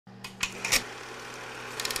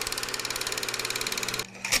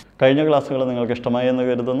കഴിഞ്ഞ ക്ലാസ്സുകൾ നിങ്ങൾക്ക് ഇഷ്ടമായി എന്ന്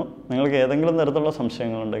കരുതുന്നു. നിങ്ങൾക്ക് ഏതെങ്കിലും തരത്തിലുള്ള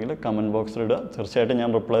സംശയങ്ങളുണ്ടെങ്കിൽ കമൻറ്റ് ബോക്സിൽ ഇടുക. തീർച്ചയായിട്ടും ഞാൻ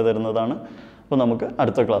റിപ്ലൈ തരുന്നതാണ്. അപ്പോൾ നമുക്ക്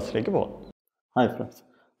അടുത്ത ക്ലാസ്സിലേക്ക് പോകാം. ഹായ് ഫ്രണ്ട്സ്,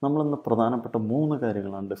 നമ്മളിന്ന് പ്രധാനപ്പെട്ട 3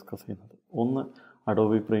 കാര്യങ്ങളാണ് ഡിസ്കസ് ചെയ്യുന്നത്. 1,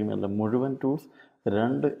 അഡോബി പ്രീമിയറിലെ മുഴുവൻ ടൂൾസ്.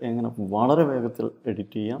 2, എങ്ങനെ വളരെ വേഗത്തിൽ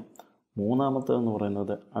എഡിറ്റ് ചെയ്യാം. 3-മത്തേതെന്ന്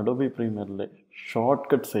പറയുന്നത് Adobe പ്രീമിയറിലെ short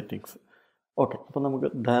cut settings. Okay, അപ്പോൾ നമുക്ക്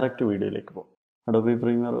ഡയറക്റ്റ് വീഡിയോയിലേക്ക് പോകാം. അഡോബി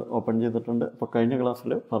പ്രീമിയർ ഓപ്പൺ ചെയ്തിട്ടുണ്ട്. അപ്പോൾ കഴിഞ്ഞ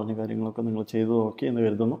ക്ലാസ്സിൽ പറഞ്ഞ കാര്യങ്ങളൊക്കെ നിങ്ങൾ ചെയ്തു നോക്കി എന്ന്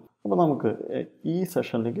കരുതുന്നു. അപ്പോൾ നമുക്ക് ഈ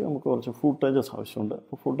സെഷനിലേക്ക് നമുക്ക് കുറച്ച് ഫൂട്ടേജസ് ആവശ്യമുണ്ട്.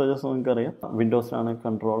 അപ്പോൾ ഫൂട്ടേജസ് നിങ്ങൾക്കറിയാം, വിൻഡോസിലാണെങ്കിൽ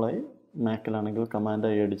കൺട്രോളായി, മാക്കിലാണെങ്കിൽ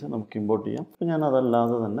കമാൻഡായി അടിച്ച് നമുക്ക് ഇമ്പോർട്ട് ചെയ്യാം. അപ്പോൾ ഞാൻ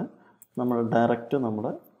അതല്ലാതെ തന്നെ നമ്മൾ ഡയറക്റ്റ്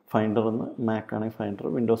നമ്മുടെ ഫൈൻഡറിൽ നിന്ന്, മാക്ക് ആണെങ്കിൽ ഫൈൻഡർ,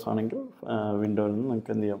 വിൻഡോസ് ആണെങ്കിൽ വിൻഡോയിൽ നിന്ന്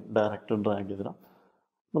നിങ്ങൾക്ക് എന്ത് ചെയ്യാം, ഡയറക്റ്റ് ഡ്രാഗ് ചെയ്തിടാം.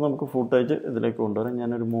 അപ്പോൾ നമുക്ക് ഫൂട്ടേജ് ഇതിലേക്ക് കൊണ്ടുവരാം.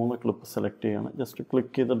 ഞാനൊരു 3 ക്ലിപ്പ് സെലക്ട് ചെയ്യുകയാണ്. ജസ്റ്റ്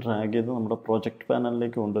ക്ലിക്ക് ചെയ്ത് ഡ്രാഗ് ചെയ്ത് നമ്മുടെ പ്രൊജക്റ്റ്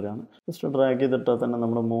പാനലിലേക്ക് കൊണ്ടുവരികയാണ്. ജസ്റ്റ് ഡ്രാഗ് ചെയ്തിട്ടാൽ തന്നെ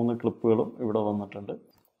നമ്മുടെ 3 ക്ലിപ്പുകളും ഇവിടെ വന്നിട്ടുണ്ട്.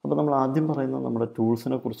 അപ്പോൾ നമ്മൾ ആദ്യം പറയുന്നത് നമ്മുടെ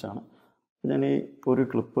ടൂൾസിനെ കുറിച്ചാണ്. ഞാൻ ഈ ഒരു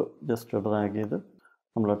ക്ലിപ്പ് ജസ്റ്റ് ഡ്രാഗ് ചെയ്ത്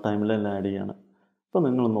നമ്മുടെ ടൈം ലൈനിൽ ആഡ് ചെയ്യാണ്. അപ്പോൾ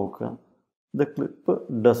നിങ്ങൾ നോക്കുക, the clip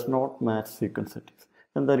does not match sequence settings.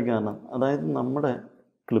 എന്തായിരിക്കും കാരണം? അതായത് നമ്മുടെ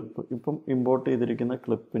ക്ലിപ്പ് ഇപ്പം ഇമ്പോർട്ട് ചെയ്തിരിക്കുന്ന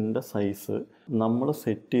ക്ലിപ്പിൻ്റെ സൈസ് നമ്മൾ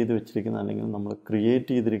സെറ്റ് ചെയ്ത് വെച്ചിരിക്കുന്ന അല്ലെങ്കിൽ നമ്മൾ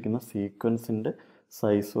ക്രിയേറ്റ് ചെയ്തിരിക്കുന്ന സീക്വൻസിൻ്റെ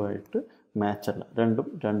സൈസുമായിട്ട് മാച്ചല്ല. രണ്ടും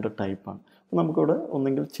 2 ടൈപ്പാണ്. അപ്പോൾ നമുക്കിവിടെ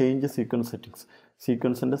ഒന്നെങ്കിൽ ചേഞ്ച് സീക്വൻസ് സെറ്റിങ്സ്,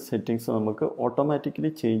 സീക്വൻസിൻ്റെ സെറ്റിങ്സ് നമുക്ക്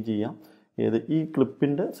ഓട്ടോമാറ്റിക്കലി ചേഞ്ച് ചെയ്യാം. ഈ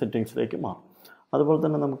ക്ലിപ്പിൻ്റെ സെറ്റിങ്സിലേക്ക് മാറും. അതുപോലെ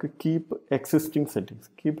തന്നെ നമുക്ക് keep existing settings.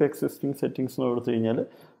 Keep existing settings എന്ന് കൊടുത്തു കഴിഞ്ഞാൽ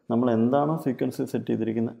നമ്മൾ എന്താണോ സീക്വൻസ് സെറ്റ്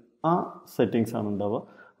ചെയ്തിരിക്കുന്നത് ആ സെറ്റിങ്സാണ് ഉണ്ടാവുക.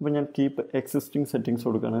 അപ്പോൾ ഞാൻ കീപ്പ് എക്സിസ്റ്റിംഗ് സെറ്റിങ്സ്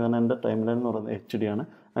കൊടുക്കുകയാണ്. കാരണം എൻ്റെ ടൈം ലൈൻ എന്ന് പറയുന്നത് HD ആണ്.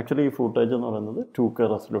 ആക്ച്വലി ഈ ഫൂട്ടേജ് എന്ന് പറയുന്നത് 2K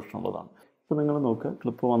റെസൊല്യൂഷൻ ഉള്ളതാണ്. അപ്പോൾ നിങ്ങൾ നോക്കുക,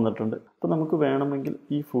 ക്ലിപ്പ് വന്നിട്ടുണ്ട്. അപ്പോൾ നമുക്ക് വേണമെങ്കിൽ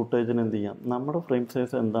ഈ ഫൂട്ടേജിന് എന്ത് ചെയ്യാം, നമ്മുടെ ഫ്രെയിം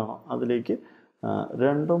സൈസ് എന്താണോ അതിലേക്ക്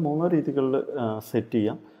 2-3 രീതികളിൽ സെറ്റ്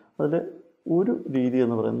ചെയ്യാം. അതിൽ ഒരു രീതി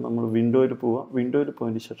എന്ന് പറയുന്നത് നമ്മൾ വിൻഡോയിൽ പോവുക. വിൻഡോയിൽ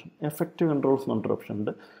പോയതിന് ശേഷം എഫക്റ്റ് കൺട്രോൾസ് എന്ന് പറഞ്ഞൊരു ഓപ്ഷൻ ഉണ്ട്.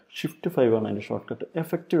 Shift 5 ആണ് അതിൻ്റെ ഷോർട്ട് കട്ട്.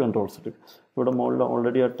 എഫക്റ്റ് കൺട്രോൾസ് എടുക്കുക. ഇവിടെ മുകളിൽ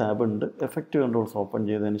ഓൾറെഡി ആ ടാബ് ഉണ്ട്. എഫക്റ്റ് കൺട്രോൾസ് ഓപ്പൺ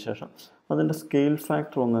ചെയ്തതിന് ശേഷം അതിൻ്റെ സ്കെയിൽ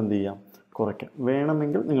ഫാക്ടർ ഒന്ന് എന്ത് ചെയ്യാം, കുറയ്ക്കാം.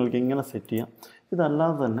 വേണമെങ്കിൽ നിങ്ങൾക്ക് ഇങ്ങനെ സെറ്റ് ചെയ്യാം.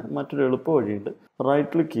 ഇതല്ലാതെ തന്നെ മറ്റൊരു എളുപ്പ വഴിയുണ്ട്.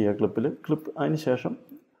 റൈറ്റ് ക്ലിക്ക് ചെയ്യുക ക്ലിപ്പ് അതിന് ശേഷം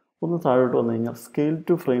ഒന്ന് താഴോട്ട് വന്നു കഴിഞ്ഞാൽ scale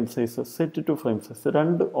two frame size, set to frame size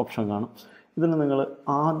 2 option കാണും. ഇതിൽ നിങ്ങൾ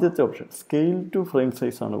ആദ്യത്തെ option scale two frame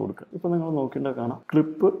size ആണ് കൊടുക്കുക. ഇപ്പോൾ നിങ്ങൾ നോക്കിയിട്ട് കാണാം,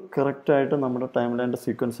 ക്ലിപ്പ് കറക്റ്റായിട്ട് നമ്മുടെ ടൈം ലൈൻ്റെ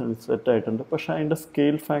സീക്വൻസിൽ സെറ്റ് ആയിട്ടുണ്ട്. പക്ഷേ അതിൻ്റെ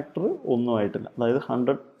സ്കെയിൽ ഫാക്ടർ ഒന്നും ആയിട്ടില്ല. അതായത്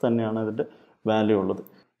 100 തന്നെയാണ് അതിൻ്റെ വാല്യൂ ഉള്ളത്.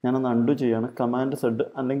 ഞാനൊന്ന് അൺഡു ചെയ്യാണ്. കമാൻഡ് Z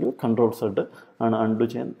അല്ലെങ്കിൽ കൺട്രോൾ Z ആണ് അൺഡു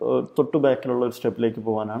ചെയ്യാൻ. തൊട്ട് ബാക്കിലുള്ള ഒരു സ്റ്റെപ്പിലേക്ക്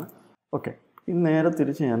പോകാനാണ്. ഓക്കെ, ഇത് നേരെ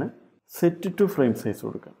തിരിച്ച് ഞാൻ സെറ്റ് ടു ഫ്രെയിം സൈസ്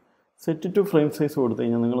കൊടുക്കുക. സെറ്റ് ടു ഫ്രെയിം സൈസ് കൊടുത്തു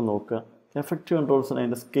കഴിഞ്ഞാൽ നിങ്ങൾ നോക്കുക, എഫക്റ്റ് കൺട്രോൾസിന്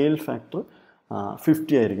അതിൻ്റെ സ്കെയിൽ ഫാക്ടർ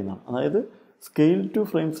 50 ആയിരിക്കുന്നതാണ്. അതായത് സ്കെയിൽ ടു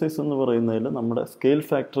ഫ്രെയിം സൈസ് എന്ന് പറയുന്നതിൽ നമ്മുടെ സ്കെയിൽ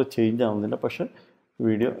ഫാക്ടർ ചേഞ്ച് ആവുന്നില്ല. പക്ഷേ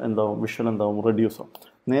വീഡിയോ എന്താവും, വിഷ്വൽ എന്താവും, റെഡ്യൂസ് ആവും.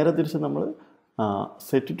 നേരെ തിരിച്ച് നമ്മൾ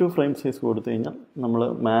സെറ്റ് ടു ഫ്രെയിം സൈസ് കൊടുത്തു കഴിഞ്ഞാൽ നമ്മൾ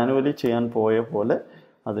മാനുവലി ചെയ്യാൻ പോയ പോലെ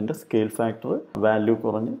അതിൻ്റെ സ്കെയിൽ ഫാക്ടർ വാല്യൂ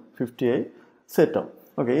കുറഞ്ഞ് 50 ആയി സെറ്റ് ആവും.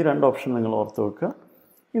 ഓക്കെ, ഈ 2 ഓപ്ഷൻ നിങ്ങൾ ഓർത്ത് വെക്കുക.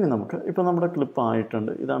 ഇനി നമുക്ക് ഇപ്പോൾ നമ്മുടെ ക്ലിപ്പ്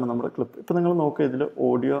ആയിട്ടുണ്ട്. ഇതാണ് നമ്മുടെ ക്ലിപ്പ്. ഇപ്പോൾ നിങ്ങൾ നോക്കുക, ഇതിൽ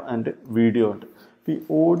ഓഡിയോ ആൻഡ് വീഡിയോ ഉണ്ട്. ഈ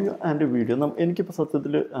ഓഡിയോ ആൻഡ് വീഡിയോ എനിക്കിപ്പോൾ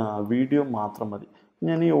സത്യത്തിൽ വീഡിയോ മാത്രം മതി.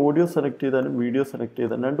 ഞാൻ ഈ ഓഡിയോ സെലക്ട് ചെയ്താലും വീഡിയോ സെലക്ട്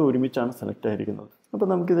ചെയ്താലും 2 ഒരുമിച്ചാണ് സെലക്ട് ആയിരിക്കുന്നത്. അപ്പോൾ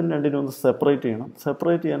നമുക്കിതിന് 2 ഒന്ന് സെപ്പറേറ്റ് ചെയ്യണം.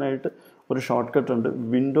 സെപ്പറേറ്റ് ചെയ്യാനായിട്ട് ഒരു ഷോർട്ട് കട്ട് ഉണ്ട്.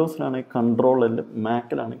 വിൻഡോസിലാണെങ്കിൽ കൺട്രോൾ L,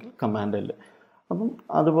 മാക്കിലാണെങ്കിൽ കമാൻഡ് L. അപ്പം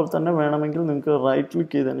അതുപോലെ തന്നെ വേണമെങ്കിൽ നിങ്ങൾക്ക് റൈറ്റ്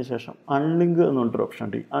ക്ലിക്ക് ചെയ്തതിന് ശേഷം അൺലിങ്ക് എന്ന് പറഞ്ഞൊരു ഓപ്ഷൻ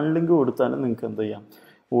ഉണ്ട്. ഈ അൺലിങ്ക് കൊടുത്താലും നിങ്ങൾക്ക് എന്ത് ചെയ്യാം,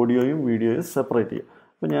 ഓഡിയോയും വീഡിയോയും സെപ്പറേറ്റ് ചെയ്യാം.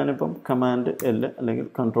 അപ്പോൾ ഞാനിപ്പം കമാൻഡ് L അല്ലെങ്കിൽ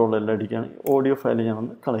കൺട്രോൾ L അടിക്കുകയാണ്. ഓഡിയോ ഫയൽ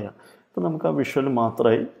ഞാനൊന്ന് കളയാം. അപ്പോൾ നമുക്ക് ആ വിഷ്വൽ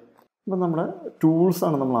മാത്രമായി. അപ്പോൾ നമ്മുടെ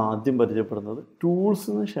ടൂൾസാണ് നമ്മൾ ആദ്യം പരിചയപ്പെടുന്നത്.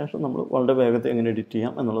 ടൂൾസിന് ശേഷം നമ്മൾ വളരെ വേഗത്തിൽ എങ്ങനെ എഡിറ്റ്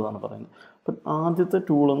ചെയ്യാം എന്നുള്ളതാണ് പറയുന്നത്. അപ്പം ആദ്യത്തെ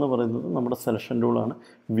ടൂൾ എന്ന് പറയുന്നത് നമ്മുടെ സെലക്ഷൻ ടൂളാണ്.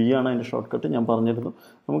 V ആണ് അതിൻ്റെ ഷോർട്ട് കട്ട്. ഞാൻ പറഞ്ഞിരുന്നു,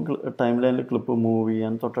 നമുക്ക് ടൈം ലൈനിൽ ക്ലിപ്പ് മൂവ്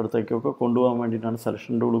ചെയ്യാൻ തൊട്ടടുത്തേക്കൊക്കെ കൊണ്ടുപോകാൻ വേണ്ടിയിട്ടാണ്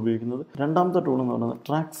സെലക്ഷൻ ടൂൾ ഉപയോഗിക്കുന്നത്. രണ്ടാമത്തെ ടൂൾ എന്ന് പറയുന്നത്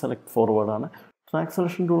track select ഫോർവേഡാണ്. Track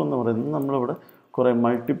selection tool എന്ന് പറയുന്നത് നമ്മളിവിടെ കുറേ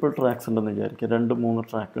മൾട്ടിപ്പിൾ ട്രാക്സ് ഉണ്ടെന്ന് വിചാരിക്കുക. 2-3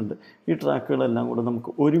 ട്രാക്ക് ഉണ്ട്. ഈ ട്രാക്കുകളെല്ലാം കൂടെ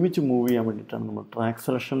നമുക്ക് ഒരുമിച്ച് മൂവ് ചെയ്യാൻ വേണ്ടിയിട്ടാണ് നമ്മൾ ട്രാക്ക്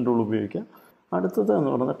സെലക്ഷൻ ടൂൾ ഉപയോഗിക്കുക. അടുത്തത് എന്ന്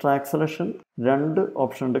പറയുന്നത് ട്രാക്ക് സെലക്ഷൻ 2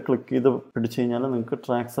 ഓപ്ഷൻ ഉണ്ട്. ക്ലിക്ക് ചെയ്ത് പിടിച്ച് കഴിഞ്ഞാൽ നിങ്ങൾക്ക്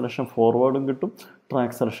ട്രാക്ക് സെലക്ഷൻ ഫോർവേഡും കിട്ടും,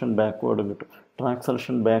 ട്രാക്ക് സെലക്ഷൻ ബാക്ക്വേർഡും കിട്ടും. ട്രാക്ക്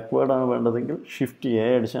സെലക്ഷൻ ബാക്ക്വേർഡാണ് വേണ്ടതെങ്കിൽ Shift A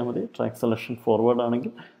അടിച്ചാൽ മതി. ട്രാക്ക് സെലക്ഷൻ ഫോർവേഡ്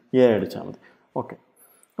ആണെങ്കിൽ A അടിച്ചാൽ മതി. ഓക്കെ,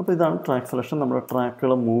 അപ്പോൾ ഇതാണ് ട്രാക്ക് സെലക്ഷൻ. നമ്മുടെ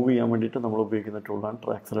ട്രാക്കുകൾ മൂവ് ചെയ്യാൻ വേണ്ടിയിട്ട് നമ്മൾ ഉപയോഗിക്കുന്ന ടൂളാണ്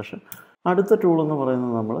ട്രാക്ക് സെലക്ഷൻ. അടുത്ത ടൂൾ എന്ന്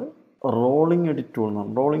പറയുന്നത് നമ്മൾ റോളിംഗ് എഡിറ്റ് ടൂൾ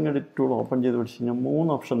എന്നാണ്. റോളിംഗ് എഡിറ്റ് ടൂൾ ഓപ്പൺ ചെയ്ത് പിടിച്ച് കഴിഞ്ഞാൽ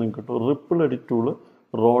 3 ഓപ്ഷൻ നിങ്ങൾക്ക് കിട്ടും. Ripple edit tool,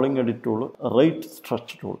 rolling edit tool, right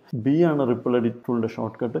stretch tool. B ആണ് ripple edit ടൂളിൻ്റെ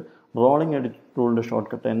short cut. Rolling edit ടൂളിൻ്റെ short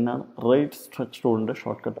cut N ആണ്. Right stretch ടൂളിൻ്റെ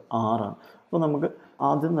short cut R ആണ്. അപ്പോൾ നമുക്ക്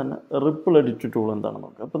ആദ്യം തന്നെ റിപ്പിൾ എഡിറ്റ് ടൂൾ എന്താണെന്ന്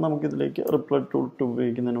നോക്കാം. അപ്പോൾ നമുക്കിതിലേക്ക് റിപ്പിൾ എഡിറ്റ് ടൂൾ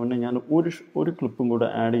ഉപയോഗിക്കുന്നതിന് മുന്നേ ഞാൻ ഒരു ക്ലിപ്പും കൂടെ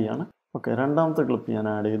ആഡ് ചെയ്യാണ്. ഓക്കെ, രണ്ടാമത്തെ ക്ലിപ്പ് ഞാൻ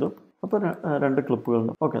ആഡ് ചെയ്തു. അപ്പോൾ 2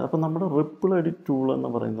 ക്ലിപ്പുകളുണ്ട്. ഓക്കെ, അപ്പോൾ നമ്മുടെ റിപ്പിൾ എഡിറ്റ് ടൂൾ എന്ന്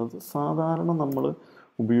പറയുന്നത് സാധാരണ നമ്മൾ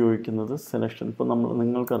ഉപയോഗിക്കുന്നത് സെലക്ഷൻ. ഇപ്പോൾ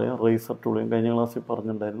നിങ്ങൾക്കറിയാം റേസർ ടൂൾ ഞാൻ കഴിഞ്ഞ ക്ലാസ്സിൽ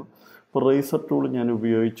പറഞ്ഞിട്ടുണ്ടായിരുന്നു. ഇപ്പോൾ റേസർ ടൂൾ ഞാൻ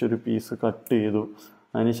ഉപയോഗിച്ചൊരു പീസ് കട്ട് ചെയ്തു,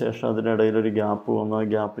 അതിനുശേഷം അതിനിടയിലൊരു ഗ്യാപ്പ് വന്നു, ആ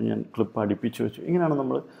ഗ്യാപ്പ് ഞാൻ ക്ലിപ്പ് അടുപ്പിച്ച് വെച്ചു. ഇങ്ങനെയാണ്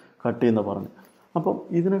നമ്മൾ കട്ട് ചെയ്യുന്നത് പറഞ്ഞത്. അപ്പം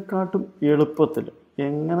ഇതിനെക്കാട്ടും എളുപ്പത്തിൽ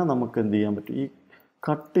എങ്ങനെ നമുക്ക് എന്ത് ചെയ്യാൻ പറ്റും, ഈ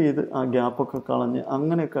കട്ട് ചെയ്ത് ആ ഗ്യാപ്പൊക്കെ കളഞ്ഞ്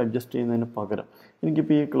അങ്ങനെയൊക്കെ അഡ്ജസ്റ്റ് ചെയ്യുന്നതിന് പകരം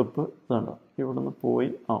എനിക്കിപ്പോൾ ഈ ക്ലിപ്പ് ഇതാണ്ടോ ഇവിടെ നിന്ന് പോയി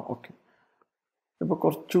ഓക്കെ, ഇപ്പോൾ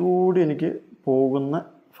കുറച്ചുകൂടി എനിക്ക് പോകുന്ന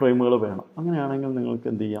ഫ്രെയിമുകൾ വേണം. അങ്ങനെയാണെങ്കിൽ നിങ്ങൾക്ക്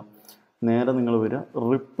എന്ത് ചെയ്യാം, നേരെ നിങ്ങൾ വരിക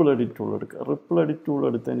റിപ്പിൾ എഡിറ്റ് ടൂൾ എടുക്കുക. റിപ്പിൾ എഡിറ്റ് ടൂൾ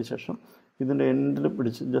എടുത്തതിന് ശേഷം ഇതിൻ്റെ എൻഡിൽ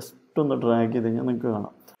പിടിച്ച് ജസ്റ്റ് ഒന്ന് ഡ്രാഗ് ചെയ്ത് കഴിഞ്ഞാൽ നിങ്ങൾക്ക്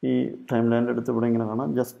കാണാം, ഈ ടൈം ലൈൻ്റെ അടുത്ത് ഇവിടെ ഇങ്ങനെ കാണാം,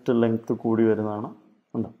 ജസ്റ്റ് ലെങ്ത്ത് കൂടി വരുന്നതാണ്.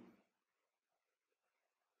 ഉണ്ടോ,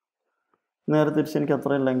 നേരെ തിരിച്ച് എനിക്ക്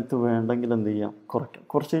അത്രയും ലെങ്ത്ത് വേണ്ടെങ്കിൽ എന്ത് ചെയ്യാം, കുറയ്ക്കാം.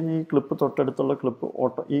 കുറച്ച് കഴിഞ്ഞാൽ ഈ ക്ലിപ്പ് തൊട്ടടുത്തുള്ള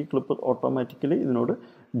ക്ലിപ്പ് ഓട്ടോമാറ്റിക്കലി ഇതിനോട്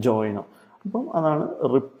ജോയിൻ ആവും. അപ്പം അതാണ്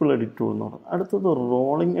റിപ്പിൾ എഡിറ്റ് ടൂൾ എന്ന് പറയുന്നത്. അടുത്തത്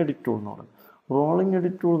റോളിംഗ് എഡിറ്റ് ടൂൾ എന്ന് പറയുന്നത്. റോളിംഗ്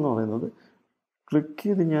എഡിറ്റ് ടൂൾ എന്ന് പറയുന്നത് ക്ലിക്ക്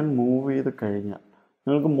ചെയ്ത് ഞാൻ മൂവ് ചെയ്ത് കഴിഞ്ഞാൽ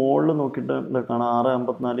നിങ്ങൾക്ക് മുകളിൽ നോക്കിയിട്ട് കാണാം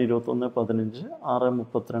 6:54, 21, 15,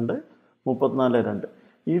 6:32, 34:2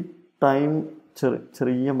 ഈ ടൈം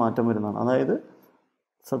ചെറിയ മാറ്റം വരുന്നതാണ്. അതായത്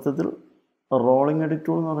സത്യത്തിൽ റോളിംഗ് എഡിറ്റ്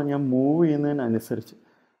ടൂൾ എന്ന് പറഞ്ഞാൽ മൂവ് ചെയ്യുന്നതിനനുസരിച്ച്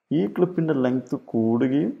ഈ ക്ലിപ്പിൻ്റെ ലെങ്ത്ത്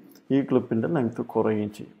കൂടുകയും ഈ ക്ലിപ്പിൻ്റെ ലെങ്ത്ത് കുറയുകയും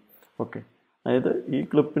ചെയ്യും. ഓക്കെ, അതായത് ഈ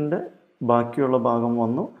ക്ലിപ്പിൻ്റെ ബാക്കിയുള്ള ഭാഗം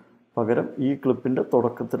വന്നു, പകരം ഈ ക്ലിപ്പിൻ്റെ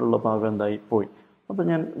തുടക്കത്തിലുള്ള ഭാഗം എന്തായി പോയി. അപ്പോൾ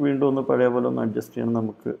ഞാൻ വീണ്ടും ഒന്ന് പഴയ പോലെ ഒന്ന് അഡ്ജസ്റ്റ് ചെയ്യണം.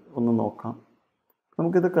 നമുക്ക് ഒന്ന് നോക്കാം.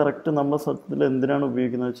 നമുക്കിത് കറക്റ്റ് നമ്മൾ സത്യത്തിൽ എന്തിനാണ്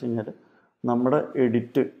ഉപയോഗിക്കുന്നത് വെച്ച് കഴിഞ്ഞാൽ നമ്മുടെ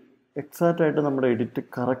എഡിറ്റ് എക്സാക്റ്റായിട്ട് നമ്മുടെ എഡിറ്റ്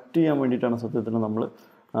കറക്റ്റ് ചെയ്യാൻ വേണ്ടിയിട്ടാണ് സത്യത്തിൽ നമ്മൾ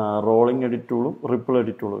റോളിംഗ് എഡിറ്റ് ടൂളും റിപ്പിൾ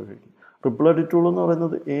എഡിറ്റ് ടൂളും ഉപയോഗിക്കുന്നത്. റിപ്പിൾ എഡിറ്റ് ടൂൾ എന്ന്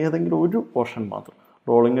പറയുന്നത് ഏതെങ്കിലും ഒരു പോർഷൻ മാത്രം,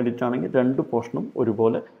 റോളിംഗ് എഡിറ്റ് ആണെങ്കിൽ 2 പോർഷനും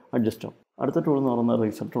ഒരുപോലെ അഡ്ജസ്റ്റ് ആവും. അടുത്ത ടൂൾ എന്ന് പറയുന്നത്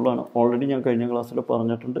റേസർ ടൂളാണ്. ഓൾറെഡി ഞാൻ കഴിഞ്ഞ ക്ലാസ്സിൽ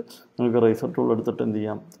പറഞ്ഞിട്ടുണ്ട്. നിങ്ങൾക്ക് റേസർ ടൂൾ എടുത്തിട്ട് എന്ത്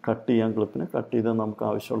ചെയ്യാം, കട്ട് ചെയ്യാം. ക്ലിപ്പിന് കട്ട് ചെയ്ത് നമുക്ക്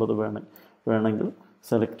ആവശ്യമുള്ളത് വേണമെങ്കിൽ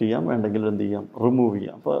സെലക്ട് ചെയ്യാം, വേണ്ടെങ്കിൽ എന്ത് ചെയ്യാം, റിമൂവ്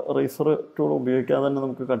ചെയ്യാം. അപ്പോൾ റേസർ ടൂൾ ഉപയോഗിക്കാതെ തന്നെ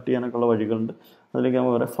നമുക്ക് കട്ട് ചെയ്യാനൊക്കെ ഉള്ള വഴികളുണ്ട്. അതിലേക്ക്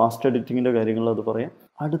നമ്മൾ വരെ ഫാസ്റ്റ് എഡിറ്റിങ്ങിൻ്റെ കാര്യങ്ങൾ അത് പറയാം.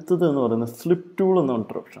 അടുത്തത് എന്ന് പറയുന്നത് സ്ലിപ്പ് ടൂൾ എന്ന്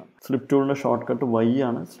പറഞ്ഞിട്ടൊരു ഓപ്ഷനാണ്. സ്ലിപ്പ് ടൂളിൻ്റെ ഷോർട്ട് കട്ട് Y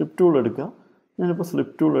ആണ്. സ്ലിപ്പ് ടൂൾ എടുക്കുക. ഞാനിപ്പോൾ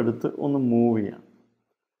സ്ലിപ്പ് ടൂൾ എടുത്ത് ഒന്ന് മൂവ് ചെയ്യാം.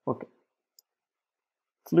 ഓക്കെ,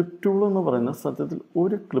 സ്ലിപ്പ് ടൂൾ എന്ന് പറയുന്നത് സത്യത്തിൽ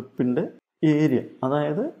ഒരു ക്ലിപ്പിൻ്റെ ഏരിയ,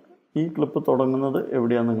 അതായത് ഈ ക്ലിപ്പ് തുടങ്ങുന്നത്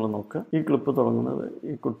എവിടെയാണെന്ന് നിങ്ങൾ നോക്കുക. ഈ ക്ലിപ്പ് തുടങ്ങുന്നത്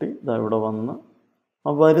ഈ കുട്ടി ഇതാ ഇവിടെ വന്ന്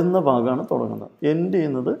ആ വരുന്ന ഭാഗമാണ് തുടങ്ങുന്നത്. എൻഡ്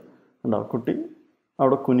ചെയ്യുന്നത് ഉണ്ടാവും കുട്ടി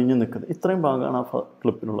അവിടെ കുനിഞ്ഞ് നിൽക്കുന്നത്. ഇത്രയും ഭാഗമാണ് ആ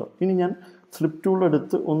ക്ലിപ്പിനുള്ളത്. ഇനി ഞാൻ സ്ലിപ്പ് ടൂൾ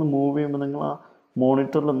എടുത്ത് ഒന്ന് മൂവ് ചെയ്യുമ്പോൾ നിങ്ങൾ ആ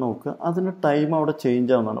മോണിറ്ററിൽ നോക്കുക, അതിൻ്റെ ടൈം അവിടെ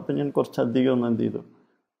ചേഞ്ച് ആവുന്നതാണ്. അപ്പോൾ ഞാൻ കുറച്ചധികം ഒന്ന് എന്ത് ചെയ്തു,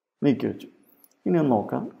 നീക്കി വെച്ചു. ഇനി ഒന്ന്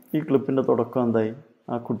നോക്കാം, ഈ ക്ലിപ്പിൻ്റെ തുടക്കം എന്തായി,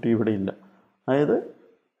 ആ കുട്ടി ഇവിടെ ഇല്ല. അതായത്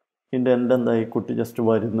ഇതിൻ്റെ എൻ്റെ എന്തായി, കുട്ടി ജസ്റ്റ്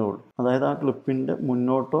വരുന്നുള്ളൂ. അതായത് ആ ക്ലിപ്പിൻ്റെ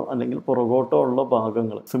മുന്നോട്ടോ അല്ലെങ്കിൽ പുറകോട്ടോ ഉള്ള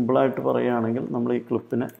ഭാഗങ്ങൾ സിമ്പിളായിട്ട് പറയുകയാണെങ്കിൽ നമ്മൾ ഈ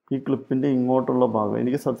ക്ലിപ്പിൻ്റെ ഇങ്ങോട്ടുള്ള ഭാഗം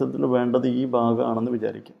എനിക്ക് സത്യത്തിൽ വേണ്ടത് ഈ ഭാഗമാണെന്ന്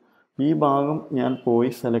വിചാരിക്കും. ഈ ഭാഗം ഞാൻ പോയി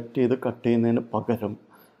സെലക്ട് ചെയ്ത് കട്ട് ചെയ്യുന്നതിന് പകരം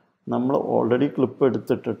നമ്മൾ ഓൾറെഡി ക്ലിപ്പ്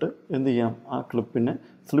എടുത്തിട്ടിട്ട് എന്ത് ചെയ്യാം, ആ ക്ലിപ്പിനെ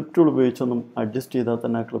സ്ലിപ്പ് ടൂൾ ഉപയോഗിച്ചൊന്നും അഡ്ജസ്റ്റ് ചെയ്താൽ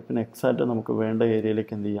തന്നെ ആ ക്ലിപ്പിനെ എക്സാക്റ്റ് നമുക്ക് വേണ്ട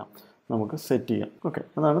ഏരിയയിലേക്ക് എന്ത് ചെയ്യാം, നമുക്ക് സെറ്റ് ചെയ്യാം. ഓക്കെ,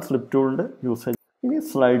 അതാണ് സ്ലിപ്പ് ടൂളിൻ്റെ യൂസേജ്. ഇനി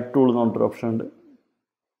സ്ലൈഡ് ടൂൾ എന്ന് പറഞ്ഞൊരു ഓപ്ഷൻ ഉണ്ട്.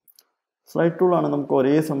 സ്ലൈഡ് ടൂളാണ് നമുക്ക്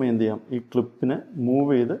ഒരേ സമയം എന്ത് ചെയ്യാം, ഈ ക്ലിപ്പിനെ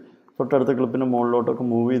മൂവ് ചെയ്ത് തൊട്ടടുത്ത ക്ലിപ്പിൻ്റെ മുകളിലോട്ടൊക്കെ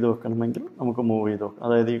മൂവ് ചെയ്ത് വെക്കണമെങ്കിൽ നമുക്ക് മൂവ് ചെയ്ത് വെക്കാം.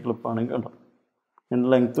 അതായത് ഈ ക്ലിപ്പാണെങ്കിൽ കണ്ടോ, എൻ്റെ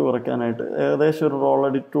ലെങ്ത്ത് കുറയ്ക്കാനായിട്ട് ഏകദേശം ഒരു റോൾ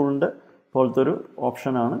എഡിറ്റ് ടൂളിൻ്റെ പോലത്തെ ഒരു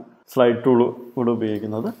ഓപ്ഷനാണ് സ്ലൈഡ് ടൂൾ ഇവിടെ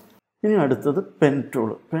ഉപയോഗിക്കുന്നത്. ഇനി അടുത്തത് പെൻ ടൂൾ.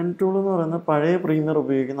 പെൻ ടൂൾ എന്ന് പറയുന്നത് പഴയ പ്രീമിയർ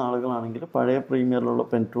ഉപയോഗിക്കുന്ന ആളുകളാണെങ്കിൽ പഴയ പ്രീമിയറിലുള്ള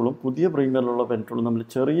പെൻ ടൂളും പുതിയ പ്രീമിയറിലുള്ള പെൻ ടൂളും തമ്മിൽ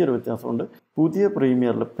ചെറിയൊരു വ്യത്യാസമുണ്ട്. പുതിയ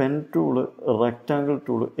പ്രീമിയറിൽ pen tool, rectangle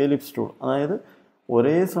tool, ellipse tool, അതായത്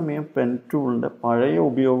ഒരേ സമയം പെൻ ടൂളിൻ്റെ പഴയ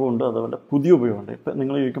ഉപയോഗമുണ്ട്, അതുപോലെ പുതിയ ഉപയോഗമുണ്ട്. ഇപ്പം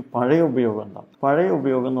നിങ്ങൾ ചോദിക്കും പഴയ ഉപയോഗം എന്താണ്? പഴയ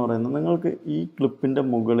ഉപയോഗം എന്ന് പറയുന്നത് നിങ്ങൾക്ക് ഈ ക്ലിപ്പിൻ്റെ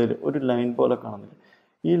മുകളിൽ ഒരു ലൈൻ പോലെ കാണുന്നില്ല.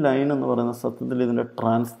 ഈ ലൈൻ എന്ന് പറയുന്നത് സത്യത്തിൽ ഇതിൻ്റെ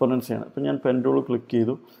ട്രാൻസ്പെറൻസിയാണ്. ഇപ്പം ഞാൻ പെൻ ടൂൾ ക്ലിക്ക്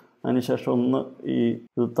ചെയ്തു, അതിനുശേഷം ഒന്ന്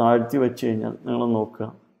ഇത് താഴ്ത്തി വെച്ച് കഴിഞ്ഞാൽ നിങ്ങൾ നോക്കുക,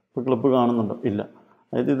 ഇപ്പോൾ ക്ലിപ്പ് കാണുന്നുണ്ടോ? ഇല്ല.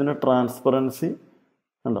 അതായത് ഇതിൻ്റെ ട്രാൻസ്പെറൻസി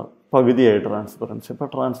ഉണ്ടോ, പകുതിയായി ട്രാൻസ്പെറൻസി. ഇപ്പോൾ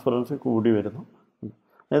ട്രാൻസ്പെറൻസി കൂടി വരുന്നു.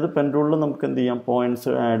 അതായത് പെൻ ടൂളിൽ നമുക്ക് എന്ത് ചെയ്യാം,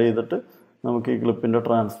 പോയിൻറ്റ്സ് ആഡ് ചെയ്തിട്ട് നമുക്ക് ഈ ക്ലിപ്പിൻ്റെ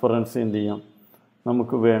ട്രാൻസ്പെറൻസി എന്ത് ചെയ്യാം,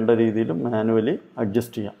 നമുക്ക് വേണ്ട രീതിയിൽ മാനുവലി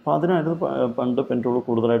അഡ്ജസ്റ്റ് ചെയ്യാം. അപ്പോൾ അതിനായിരുന്നു പണ്ട് പെൻ ടൂൾ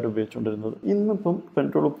കൂടുതലായിട്ട് ഉപയോഗിച്ചുകൊണ്ടിരുന്നത്. ഇന്നിപ്പം പെൻ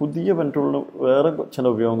ടൂൾ, പുതിയ പെൻ ടൂളിന് വേറെ ചില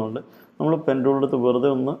ഉപയോഗങ്ങളുണ്ട്. നമ്മൾ പെൻ ടൂളെടുത്ത്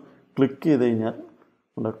വെറുതെ ഒന്ന് ക്ലിക്ക് ചെയ്ത് കഴിഞ്ഞാൽ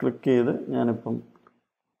ക്ലിക്ക് ചെയ്ത് ഞാനിപ്പം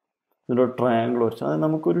ഇതിലൊരു ട്രയാങ്കിൾ വരച്ചു. അതായത്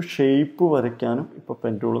നമുക്കൊരു ഷേപ്പ് വരയ്ക്കാനും ഇപ്പോൾ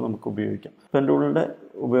പെൻ ടൂൾ നമുക്ക് ഉപയോഗിക്കാം. പെൻ ടൂളിൻ്റെ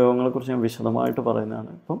ഉപയോഗങ്ങളെക്കുറിച്ച് ഞാൻ വിശദമായിട്ട് പറയുന്നതാണ്.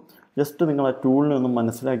 ഇപ്പം ജസ്റ്റ് നിങ്ങൾ ആ ടൂളിനെ ഒന്ന്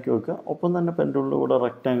മനസ്സിലാക്കി വെക്കുക. ഒപ്പം തന്നെ പെൻ ടൂളിൻ്റെ കൂടെ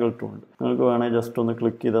റെക്റ്റാങ്കിൾ ടൂൾ ഉണ്ട്. നിങ്ങൾക്ക് വേണമെങ്കിൽ ജസ്റ്റ് ഒന്ന്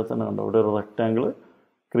ക്ലിക്ക് ചെയ്താൽ തന്നെ കണ്ടോ ഇവിടെ ഒരു റെക്റ്റാങ്കിൾ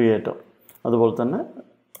ക്രിയേറ്റർ, അതുപോലെ തന്നെ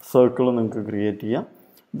സർക്കിൾ നിങ്ങൾക്ക് ക്രിയേറ്റ് ചെയ്യാം.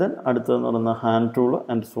 ദെൻ അടുത്തതെന്ന് പറയുന്നത് hand tool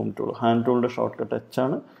and zoom tool. Hand ടൂളിൻ്റെ short cut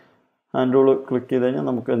എച്ചാണ്. Hand tool click ചെയ്ത് കഴിഞ്ഞാൽ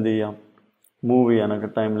നമുക്ക് എന്ത് ചെയ്യാം, മൂവ് ചെയ്യാനൊക്കെ,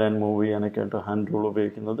 ടൈം ലൈൻ മൂവ് ചെയ്യാനൊക്കെ ആയിട്ട് ഹാൻഡ് ടൂൾ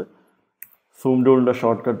ഉപയോഗിക്കുന്നത്. സൂം ടൂളിൻ്റെ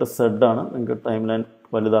ഷോർട്ട് കട്ട് സെഡ് ആണ്. നിങ്ങൾക്ക് ടൈം ലൈൻ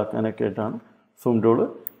വലുതാക്കാനൊക്കെ ആയിട്ടാണ് സൂം ടൂൾ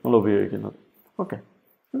നമ്മൾ ഉപയോഗിക്കുന്നത്. Okay,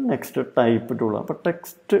 next type tool. അപ്പോൾ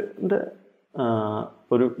ടെക്സ്റ്റിൻ്റെ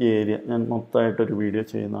ഒരു ഏരിയ ഞാൻ മൊത്തമായിട്ടൊരു വീഡിയോ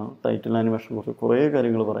ചെയ്യുന്നതാണ്. ടൈറ്റിൽ ആനിമേഷൻ കുറിച്ച് കുറേ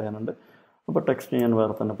കാര്യങ്ങൾ പറയാനുണ്ട്. അപ്പോൾ ടെക്സ്റ്റ് ഞാൻ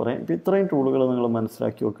വേറെ തന്നെ പറയാം. ഇപ്പോൾ ഇത്രയും ടൂളുകൾ നിങ്ങൾ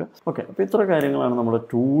മനസ്സിലാക്കി വെക്കുക. ഓക്കെ, അപ്പോൾ ഇത്ര കാര്യങ്ങളാണ് നമ്മുടെ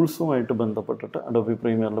ടൂൾസുമായിട്ട് ബന്ധപ്പെട്ടിട്ട് അഡോബി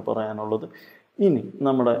പ്രീമിയറിൽ പറയാനുള്ളത്. ഇനി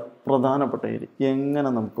നമ്മുടെ പ്രധാനപ്പെട്ട ഏരിയ, എങ്ങനെ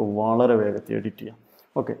നമുക്ക് വളരെ വേഗത്തിൽ എഡിറ്റ് ചെയ്യാം.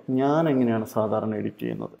 ഓക്കെ, ഞാൻ എങ്ങനെയാണ് സാധാരണ എഡിറ്റ്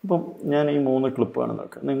ചെയ്യുന്നത്. ഇപ്പം ഞാൻ ഈ 3 ക്ലിപ്പാണ്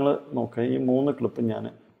നോക്കുക. നിങ്ങൾ നോക്കുക, ഈ 3 ക്ലിപ്പ് ഞാൻ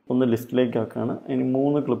ഒന്ന് ലിസ്റ്റിലേക്ക് ആക്കുകയാണ്. ഇനി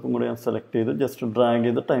 3 ക്ലിപ്പും കൂടെ ഞാൻ സെലക്ട് ചെയ്ത് ജസ്റ്റ് ഡ്രാഗ്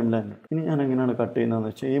ചെയ്ത് ടൈം ലൈൻ ഇട്ടു. ഇനി ഞാൻ എങ്ങനെയാണ് കട്ട്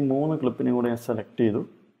ചെയ്യുന്നതെന്ന് വെച്ചാൽ ഈ 3 ക്ലിപ്പിനെയും കൂടെ ഞാൻ സെലക്ട് ചെയ്തു,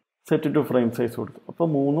 സെറ്റ് ടു ഫ്രെയിം സൈസ് കൊടുത്തു. അപ്പോൾ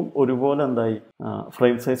 3ഉം ഒരുപോലെ എന്തായി,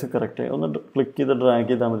 ഫ്രെയിം സൈസ് കറക്റ്റായി. ഒന്ന് ക്ലിക്ക് ചെയ്ത് ഡ്രാഗ്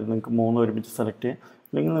ചെയ്താൽ മതി. നിങ്ങൾക്ക് 3 ഒരുമിച്ച് സെലക്ട് ചെയ്യാം.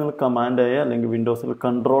 അല്ലെങ്കിൽ നിങ്ങൾ കമാൻഡ് ആയ അല്ലെങ്കിൽ വിൻഡോസിൽ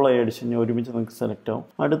കൺട്രോൾ ആയി അടിച്ച് കഴിഞ്ഞാൽ ഒരുമിച്ച് നിങ്ങൾക്ക് സെലക്ട് ആവും.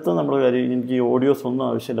 അടുത്ത നമ്മുടെ കാര്യം, എനിക്ക് ഈ ഓഡിയോസ് ഒന്നും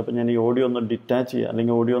ആവശ്യമില്ല. അപ്പോൾ ഞാൻ ഈ ഓഡിയോ ഒന്ന് ഡിറ്റാച്ച് ചെയ്യുക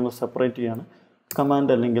അല്ലെങ്കിൽ ഓഡിയോ ഒന്ന് സെപ്പറേറ്റ് ചെയ്യാണ്.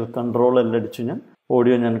 കമാൻഡ് അല്ലെങ്കിൽ കൺട്രോൾ എല്ലാം അടിച്ച് ഞാൻ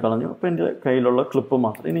ഓഡിയോ ഞാൻ കളഞ്ഞു. അപ്പോൾ എൻ്റെ കയ്യിലുള്ള ക്ലിപ്പ്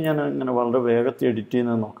മാത്രം. ഇനി ഞാൻ ഇങ്ങനെ വളരെ വേഗത്തിൽ എഡിറ്റ്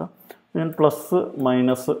ചെയ്യുന്നത് നോക്കാം. ഞാൻ പ്ലസ്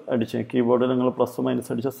മൈനസ് അടിച്ച്, കീബോർഡിൽ നിങ്ങൾ പ്ലസ്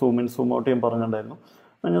മൈനസ് അടിച്ച സൂം ഇൻ സൂം ഔട്ട് ഞാൻ പറഞ്ഞിട്ടുണ്ടായിരുന്നു.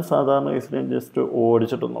 ഞാൻ സാധാരണ കേസിൽ ഞാൻ ജസ്റ്റ്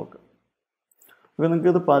ഓടിച്ചിട്ട് നോക്കാം. അപ്പോൾ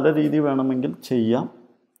നിങ്ങൾക്കിത് പല രീതി വേണമെങ്കിൽ ചെയ്യാം.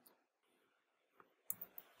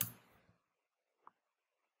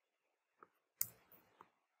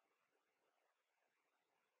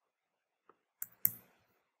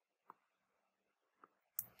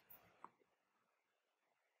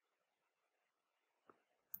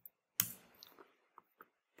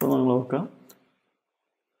 ഇപ്പോൾ നിങ്ങൾ നോക്കാം,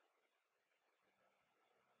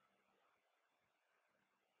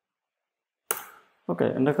 ഓക്കെ,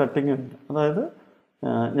 എൻ്റെ കട്ടിങ് ഉണ്ട്. അതായത്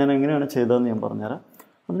ഞാൻ എങ്ങനെയാണ് ചെയ്തതെന്ന് ഞാൻ പറഞ്ഞുതരാം.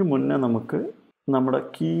 അതിന് മുന്നേ നമുക്ക് നമ്മുടെ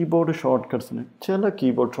കീബോർഡ് ഷോർട്ട് കട്ട്സിന്, ചില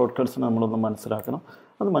കീബോർഡ് ഷോർട്ട് കട്ട്സിന് നമ്മളൊന്ന് മനസ്സിലാക്കണം.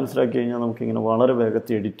 അത് മനസ്സിലാക്കി കഴിഞ്ഞാൽ നമുക്കിങ്ങനെ വളരെ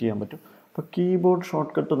വേഗത്തിൽ എഡിറ്റ് ചെയ്യാൻ പറ്റും. അപ്പോൾ കീബോർഡ്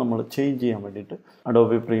ഷോർട്ട് കട്ട് നമ്മൾ ചേഞ്ച് ചെയ്യാൻ വേണ്ടിയിട്ട്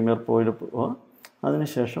അഡോബി പ്രീമിയർ പോയിൽ പോവുക.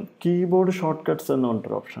 അതിനുശേഷം കീബോർഡ് ഷോർട്ട് കട്ട്സ് എന്ന്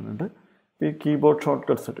പറഞ്ഞിട്ടൊരു ഓപ്ഷൻ ഉണ്ട്. ഈ കീബോർഡ് ഷോർട്ട്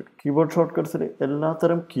കട്ട്സ് ഉണ്ട്. കീബോർഡ് ഷോർട്ട് കട്ട്സിൽ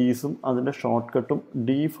എല്ലാത്തരം കീസും അതിൻ്റെ ഷോർട്ട് കട്ടും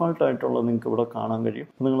ഡീഫാൾട്ടായിട്ടുള്ളത് നിങ്ങൾക്ക് ഇവിടെ കാണാൻ കഴിയും.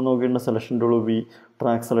 നിങ്ങൾ നോക്കിയിട്ട് selection tool V,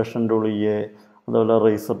 track selection tool A, അതുപോലെ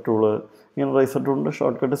റൈസർ ടൂള്. ഇങ്ങനെ റൈസർ ടൂളിൻ്റെ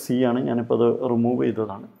ഷോർട്ട് കട്ട് സി ആണ്. ഞാനിപ്പോൾ അത് റിമൂവ്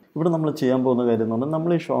ചെയ്തതാണ്. ഇവിടെ നമ്മൾ ചെയ്യാൻ പോകുന്ന കാര്യം എന്ന് പറഞ്ഞാൽ,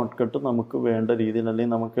 നമ്മൾ ഈ ഷോർട്ട് കട്ട് നമുക്ക് വേണ്ട രീതിയിൽ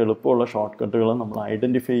അല്ലെങ്കിൽ നമുക്ക് എളുപ്പമുള്ള ഷോർട്ട് കട്ടുകൾ നമ്മൾ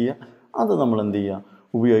ഐഡൻറ്റിഫൈ ചെയ്യുക, അത് നമ്മൾ എന്ത് ചെയ്യുക,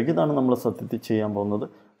 ഉപയോഗിക്കുക. ഇതാണ് നമ്മൾ സത്യത്തിൽ ചെയ്യാൻ പോകുന്നത്.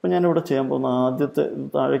 അപ്പോൾ ഞാനിവിടെ ചെയ്യാൻ പോകുന്ന ആദ്യത്തെ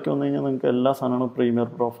താഴേക്ക് വന്നു കഴിഞ്ഞാൽ നിങ്ങൾക്ക് എല്ലാ സാധനങ്ങളും premier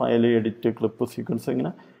pro, file, edit, clip, sequence,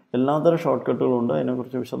 ഇങ്ങനെ എല്ലാത്തരം ഷോർട്ട് കട്ടുകളുണ്ട്.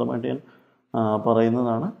 അതിനെക്കുറിച്ച് വിശദമായിട്ട് ഞാൻ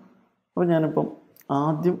പറയുന്നതാണ്. അപ്പോൾ ഞാനിപ്പം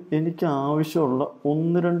ആദ്യം എനിക്ക് ആവശ്യമുള്ള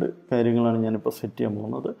 1-2 കാര്യങ്ങളാണ് ഞാനിപ്പോൾ സെറ്റ് ചെയ്യാൻ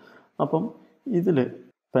പോകുന്നത്. അപ്പം ഇതിൽ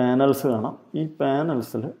പാനൽസ് കാണാം. ഈ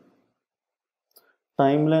പാനൽസിൽ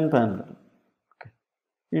ടൈം ലൈൻ പാനൽ, ഓക്കെ,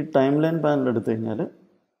 ഈ ടൈം ലൈൻ പാനൽ എടുത്തു കഴിഞ്ഞാൽ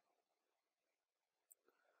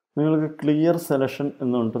നിങ്ങൾക്ക് ക്ലിയർ സെലക്ഷൻ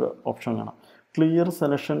എന്ന് പറഞ്ഞിട്ടൊരു ഓപ്ഷൻ കാണാം. ക്ലിയർ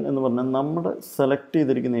സെലക്ഷൻ എന്ന് പറഞ്ഞാൽ നമ്മുടെ സെലക്ട്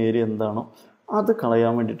ചെയ്തിരിക്കുന്ന ഏരിയ എന്താണോ അത്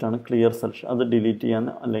കളയാൻ വേണ്ടിയിട്ടാണ് ക്ലിയർ സെലക്ഷൻ. അത് ഡിലീറ്റ് ചെയ്യാൻ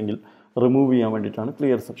അല്ലെങ്കിൽ റിമൂവ് ചെയ്യാൻ വേണ്ടിയിട്ടാണ്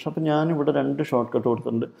ക്ലിയർ സെലക്ഷൻ. അപ്പോൾ ഞാനിവിടെ 2 ഷോർട്ട് കട്ട്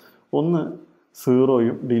കൊടുത്തിട്ടുണ്ട്. ഒന്ന്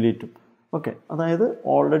 0യും ഡിലീറ്റും. ഓക്കെ, അതായത്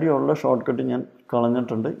ഓൾറെഡി ഉള്ള ഷോർട്ട് കട്ട് ഞാൻ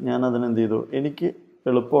കളഞ്ഞിട്ടുണ്ട്. ഞാൻ അതിനെന്ത് ചെയ്തു, എനിക്ക്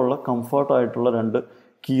എളുപ്പമുള്ള കംഫർട്ടായിട്ടുള്ള 2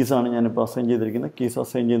 കീസാണ് ഞാനിപ്പോൾ അസൈൻ ചെയ്തിരിക്കുന്നത്. കീസ്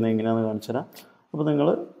അസൈൻ ചെയ്യുന്നത് എങ്ങനെയാണെന്ന് കാണിച്ചു തരാം. അപ്പോൾ നിങ്ങൾ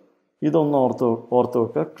ഇതൊന്ന് ഓർത്ത്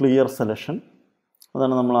വെക്കുക. ക്ലിയർ സെലക്ഷൻ,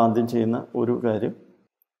 അതാണ് നമ്മൾ ആദ്യം ചെയ്യുന്ന ഒരു കാര്യം.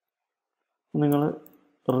 നിങ്ങൾ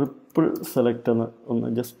റിപ്പിൾ സെലക്ട് എന്ന് ഒന്ന്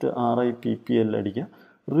ജസ്റ്റ് RIPPL അടിക്കുക.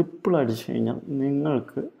 റിപ്പിൾ അടിച്ചു കഴിഞ്ഞാൽ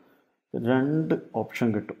നിങ്ങൾക്ക് 2 ഓപ്ഷൻ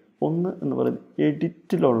കിട്ടും. ഒന്ന് എന്ന് പറയുന്നത്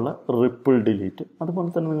എഡിറ്റിലുള്ള റിപ്പിൾ ഡിലീറ്റ്. അതുപോലെ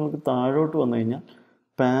തന്നെ നിങ്ങൾക്ക് താഴോട്ട് വന്നു കഴിഞ്ഞാൽ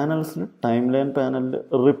പാനൽസിൽ ടൈം ലൈൻ പാനലിൽ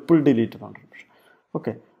റിപ്പിൾ ഡിലീറ്റ് എന്ന് പറഞ്ഞൊരു ഓപ്ഷൻ.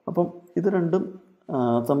 ഓക്കെ, അപ്പം ഇത് രണ്ടും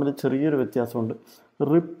തമ്മിൽ ചെറിയൊരു വ്യത്യാസമുണ്ട്.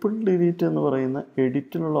 റിപ്പിൾ ഡിലീറ്റ് എന്ന് പറയുന്ന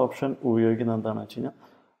എഡിറ്റിലുള്ള ഓപ്ഷൻ ഉപയോഗിക്കുന്നത് എന്താണെന്ന് വെച്ച് കഴിഞ്ഞാൽ,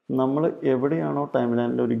 നമ്മൾ എവിടെയാണോ ടൈം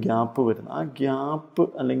ലൈനിൽ ഒരു ഗ്യാപ്പ് വരുന്നത് ആ ഗ്യാപ്പ്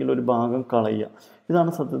അല്ലെങ്കിൽ ഒരു ഭാഗം കളയുക.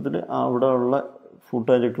 ഇതാണ് സത്യത്തിൽ അവിടെ ഉള്ള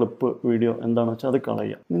ഫുട്ടേജ്, ക്ലിപ്പ്, വീഡിയോ എന്താണെന്ന് വെച്ചാൽ അത്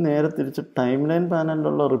കളയുക. ഇനി നേരെ തിരിച്ച് ടൈം ലൈൻ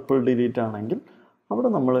പാനലിലുള്ള റിപ്പിൾ ഡിലീറ്റ് ആണെങ്കിൽ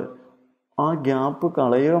അവിടെ നമ്മൾ ആ ഗ്യാപ്പ്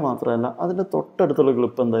കളയുക മാത്രമല്ല അതിൻ്റെ തൊട്ടടുത്തുള്ള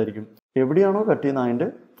ക്ലിപ്പ് എന്തായിരിക്കും, എവിടെയാണോ കട്ട് ചെയ്യുന്നത് അതിൻ്റെ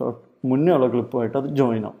മുന്നേ ഉള്ള ക്ലിപ്പുമായിട്ട് അത്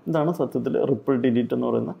ജോയിൻ ആവും. ഇതാണ് സത്യത്തിൽ റിപ്പിൾ ഡിലീറ്റ് എന്ന്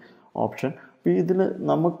പറയുന്ന ഓപ്ഷൻ. അപ്പോൾ ഇതിൽ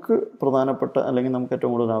നമുക്ക് പ്രധാനപ്പെട്ട അല്ലെങ്കിൽ നമുക്ക്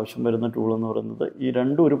ഏറ്റവും കൂടുതൽ ആവശ്യം വരുന്ന ടൂൾ എന്ന് പറയുന്നത് ഈ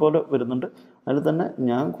രണ്ടും ഒരുപോലെ വരുന്നുണ്ട്. അതിൽ തന്നെ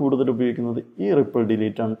ഞാൻ കൂടുതൽ ഉപയോഗിക്കുന്നത് ഈ റിപ്പിൾ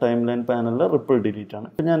ഡിലീറ്റ് ആണ്. ടൈം ലൈൻ പാനലിലെ റിപ്പിൾ ഡിലീറ്റ് ആണ്.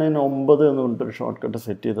 അപ്പോൾ ഞാൻ അതിന് 9 എന്ന് പറഞ്ഞിട്ടൊരു ഷോർട്ട് കട്ട്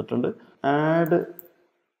സെറ്റ് ചെയ്തിട്ടുണ്ട്. ആഡ്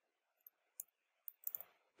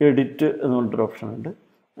എഡിറ്റ് എന്ന് പറഞ്ഞിട്ടൊരു ഓപ്ഷൻ ഉണ്ട്.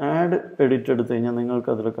 ആഡ് എഡിറ്റ് എടുത്തു കഴിഞ്ഞാൽ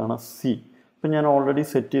നിങ്ങൾക്ക് അതിൽ കാണാം സി. ഇപ്പം ഞാൻ ഓൾറെഡി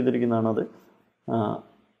സെറ്റ് ചെയ്തിരിക്കുന്നതാണത്.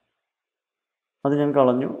 അത് ഞാൻ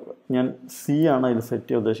കളഞ്ഞു. ഞാൻ സി ആണ് അതിൽ സെറ്റ്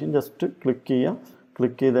ചെയ്യാൻ ഉദ്ദേശിക്കുന്നത്. ജസ്റ്റ് ക്ലിക്ക് ചെയ്യുക.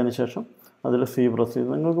 ക്ലിക്ക് ചെയ്തതിന് ശേഷം അതിൽ സി പ്രസ് ചെയ്ത്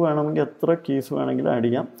നിങ്ങൾക്ക് വേണമെങ്കിൽ എത്ര കീസ് വേണമെങ്കിലും ആഡ്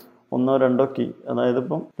ചെയ്യാം. 1 or 2 കീ, അതായത്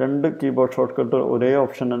ഇപ്പം 2 കീബോർഡ് ഷോർട്ട് കട്ട് ഒരേ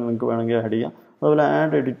ഓപ്ഷൻ തന്നെ നിങ്ങൾക്ക് വേണമെങ്കിൽ ആഡ് ചെയ്യാം. അതുപോലെ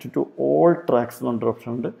add edit to all tracks എന്ന് പറഞ്ഞൊരു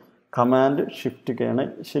ഓപ്ഷൻ ഉണ്ട്. കമാൻഡ് ഷിഫ്റ്റ് കെ ആണ്.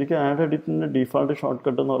 ശരിക്കും ആഡ് എഡിറ്റിൻ്റെ ഡിഫാൾട്ട് ഷോർട്ട്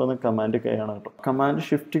കട്ട് എന്ന് പറയുന്നത് കമാൻഡ് കെ ആണ് കേട്ടോ. കമാൻഡ്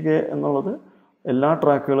ഷിഫ്റ്റ് കെ എന്നുള്ളത് എല്ലാ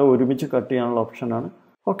ട്രാക്കുകളും ഒരുമിച്ച് കട്ട് ചെയ്യാനുള്ള ഓപ്ഷനാണ്.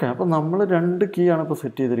 ഓക്കെ, അപ്പോൾ നമ്മൾ 2 കീ ആണ് ഇപ്പോൾ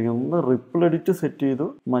സെറ്റ് ചെയ്തിരിക്കുന്നത്. ഒന്ന് റിപ്പിൾ എഡിറ്റ് സെറ്റ് ചെയ്തു,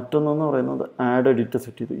 മറ്റൊന്നെന്ന് പറയുന്നത് ആഡ് എഡിറ്റ്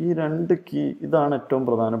സെറ്റ് ചെയ്തു. ഈ 2 കീ ഇതാണ് ഏറ്റവും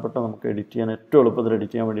പ്രധാനപ്പെട്ട നമുക്ക് എഡിറ്റ് ചെയ്യാൻ ഏറ്റവും എളുപ്പത്തിൽ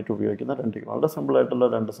എഡിറ്റ് ചെയ്യാൻ വേണ്ടിയിട്ട് ഉപയോഗിക്കുന്ന 2 കീ. വളരെ സിമ്പിളായിട്ടുള്ള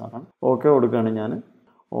 2 സാധനമാണ്. ഓക്കെ കൊടുക്കുകയാണ് ഞാൻ.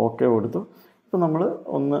 ഓക്കെ കൊടുത്തു. ഇപ്പോൾ നമ്മൾ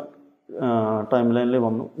ഒന്ന് ടൈം ലൈനിൽ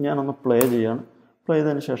വന്നു. ഞാനൊന്ന് പ്ലേ ചെയ്യാണ്. പ്ലേ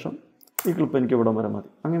ചെയ്തതിന് ശേഷം ഈ ക്ലിപ്പ് എനിക്ക് ഇവിടെ വരെ മതി.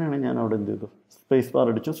 അങ്ങനെയാണ് ഞാൻ അവിടെ എന്ത് ചെയ്തു, സ്പേസ് ബാർ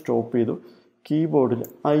അടിച്ചു, സ്റ്റോപ്പ് ചെയ്തു. കീബോർഡിൽ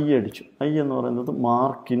ഐ അടിച്ചു. ഐ എന്ന് പറയുന്നത്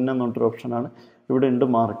മാർക്ക് ഇൻ എന്ന് പറഞ്ഞൊരു ഓപ്ഷനാണ്. ഇവിടെ ഉണ്ട്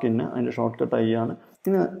മാർക്ക് ഇൻ, അതിൻ്റെ ഷോർട്ട് കട്ട് ഐ ആണ്.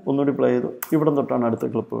 ഇനി ഒന്നുകൂടി പ്ലേ ചെയ്തു. ഇവിടെ തൊട്ടാണ് അടുത്ത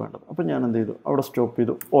ക്ലിപ്പ് വേണ്ടത്. അപ്പോൾ ഞാൻ എന്ത് ചെയ്തു, അവിടെ സ്റ്റോപ്പ്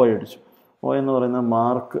ചെയ്തു, ഓ അടിച്ചു. ഓ എന്ന് പറയുന്നത്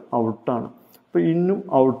മാർക്ക് ഔട്ടാണ്. അപ്പോൾ ഇന്നും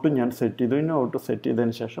ഔട്ടും ഞാൻ സെറ്റ് ചെയ്തു. ഇന്നും ഔട്ട് സെറ്റ്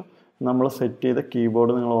ചെയ്തതിന് ശേഷം നമ്മൾ സെറ്റ് ചെയ്ത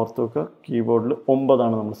കീബോർഡ് നിങ്ങൾ ഓർത്ത് വെക്കുക. കീബോർഡിൽ 9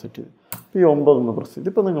 ആണ് നമ്മൾ സെറ്റ് ചെയ്തത്. അപ്പോൾ ഈ 9 ഒന്ന് പ്രസ്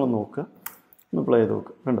ചെയ്ത് ഇപ്പോൾ നിങ്ങൾ നോക്കുക, ഒന്ന് പ്ലേ ചെയ്ത്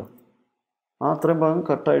നോക്കുക. കണ്ടോ, ആ അത്രയും ഭാഗം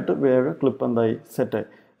കട്ടായിട്ട് വേഗം ക്ലിപ്പ് എന്തായി, സെറ്റായി.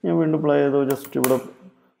 ഞാൻ വീണ്ടും പ്ലേ ചെയ്തു. ജസ്റ്റ് ഇവിടെ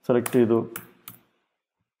സെലക്ട് ചെയ്തു.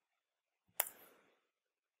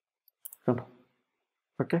 കണ്ടോ,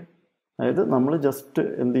 ഓക്കെ. അതായത് നമ്മൾ ജസ്റ്റ്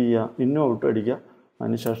എന്ത് ചെയ്യുക, ഇന്നും ഔട്ട് അടിക്കുക.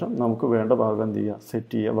 അതിനുശേഷം നമുക്ക് വേണ്ട ഭാഗം എന്ത് ചെയ്യുക,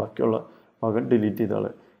 സെറ്റ് ചെയ്യുക. ബാക്കിയുള്ള ഭാഗം ഡിലീറ്റ് ചെയ്താൽ.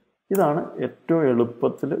 ഇതാണ് ഏറ്റവും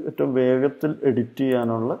എളുപ്പത്തിൽ ഏറ്റവും വേഗത്തിൽ എഡിറ്റ്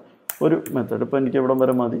ചെയ്യാനുള്ള ഒരു മെത്തേഡ്. ഇപ്പോൾ എനിക്ക് എവിടം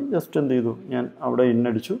വരെ മതി, ജസ്റ്റ് എന്ത് ചെയ്തു, ഞാൻ അവിടെ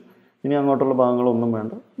ഇന്നടിച്ചു. ഇനി അങ്ങോട്ടുള്ള ഭാഗങ്ങളൊന്നും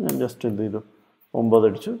വേണ്ട. ഞാൻ ജസ്റ്റ് എന്ത് ചെയ്തു, 9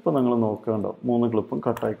 അടിച്ചു. ഇപ്പോൾ നിങ്ങൾ നോക്കുകയുണ്ടാവും 3 ക്ലിപ്പും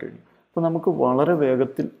കട്ടായി കഴിഞ്ഞു. അപ്പോൾ നമുക്ക് വളരെ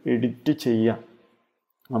വേഗത്തിൽ എഡിറ്റ് ചെയ്യാം.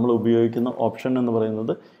 നമ്മൾ ഉപയോഗിക്കുന്ന ഓപ്ഷൻ എന്ന്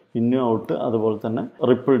പറയുന്നത് ഇന്നും ഔട്ട്, അതുപോലെ തന്നെ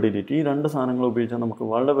റിപ്പിൾ ഡിലീറ്റ്. ഈ 2 സാധനങ്ങൾ ഉപയോഗിച്ചാൽ നമുക്ക്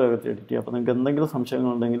വളരെ വേഗത്തിൽ എഡിറ്റ് ചെയ്യാം. അപ്പോൾ നിങ്ങൾക്ക് എന്തെങ്കിലും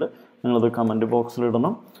സംശയങ്ങളുണ്ടെങ്കിൽ നിങ്ങളത് കമൻറ്റ് ബോക്സിൽ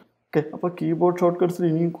ഇടണം. ഓക്കെ, അപ്പോൾ കീബോർഡ് ഷോർട്ട് കട്ട്സിൽ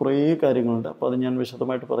ഇനിയും കുറേ കാര്യങ്ങളുണ്ട്. അപ്പോൾ അത് ഞാൻ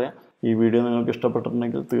വിശദമായിട്ട് പറയാം. ഈ വീഡിയോ നിങ്ങൾക്ക്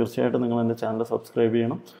ഇഷ്ടപ്പെട്ടിട്ടുണ്ടെങ്കിൽ തീർച്ചയായിട്ടും നിങ്ങൾ എൻ്റെ ചാനൽ സബ്സ്ക്രൈബ്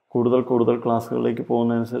ചെയ്യണം. കൂടുതൽ ക്ലാസ്സുകളിലേക്ക്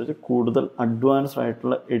പോകുന്നതനുസരിച്ച് കൂടുതൽ അഡ്വാൻസ്ഡ്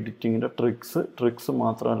ആയിട്ടുള്ള എഡിറ്റിങ്ങിൻ്റെ ട്രിക്സ്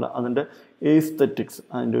മാത്രമല്ല, അതിൻ്റെ എസ്തെറ്റിക്സ്,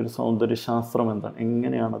 അതിൻ്റെ ഒരു സൗന്ദര്യശാസ്ത്രം എന്താണ്,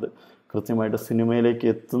 എങ്ങനെയാണത് കൃത്യമായിട്ട് സിനിമയിലേക്ക്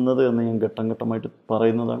എത്തുന്നത് എന്ന് ഞാൻ ഘട്ടം ഘട്ടമായിട്ട്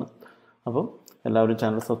പറയുന്നതാണ്. അപ്പം എല്ലാവരും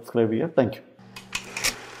ചാനൽ സബ്സ്ക്രൈബ് ചെയ്യുക. Thank you.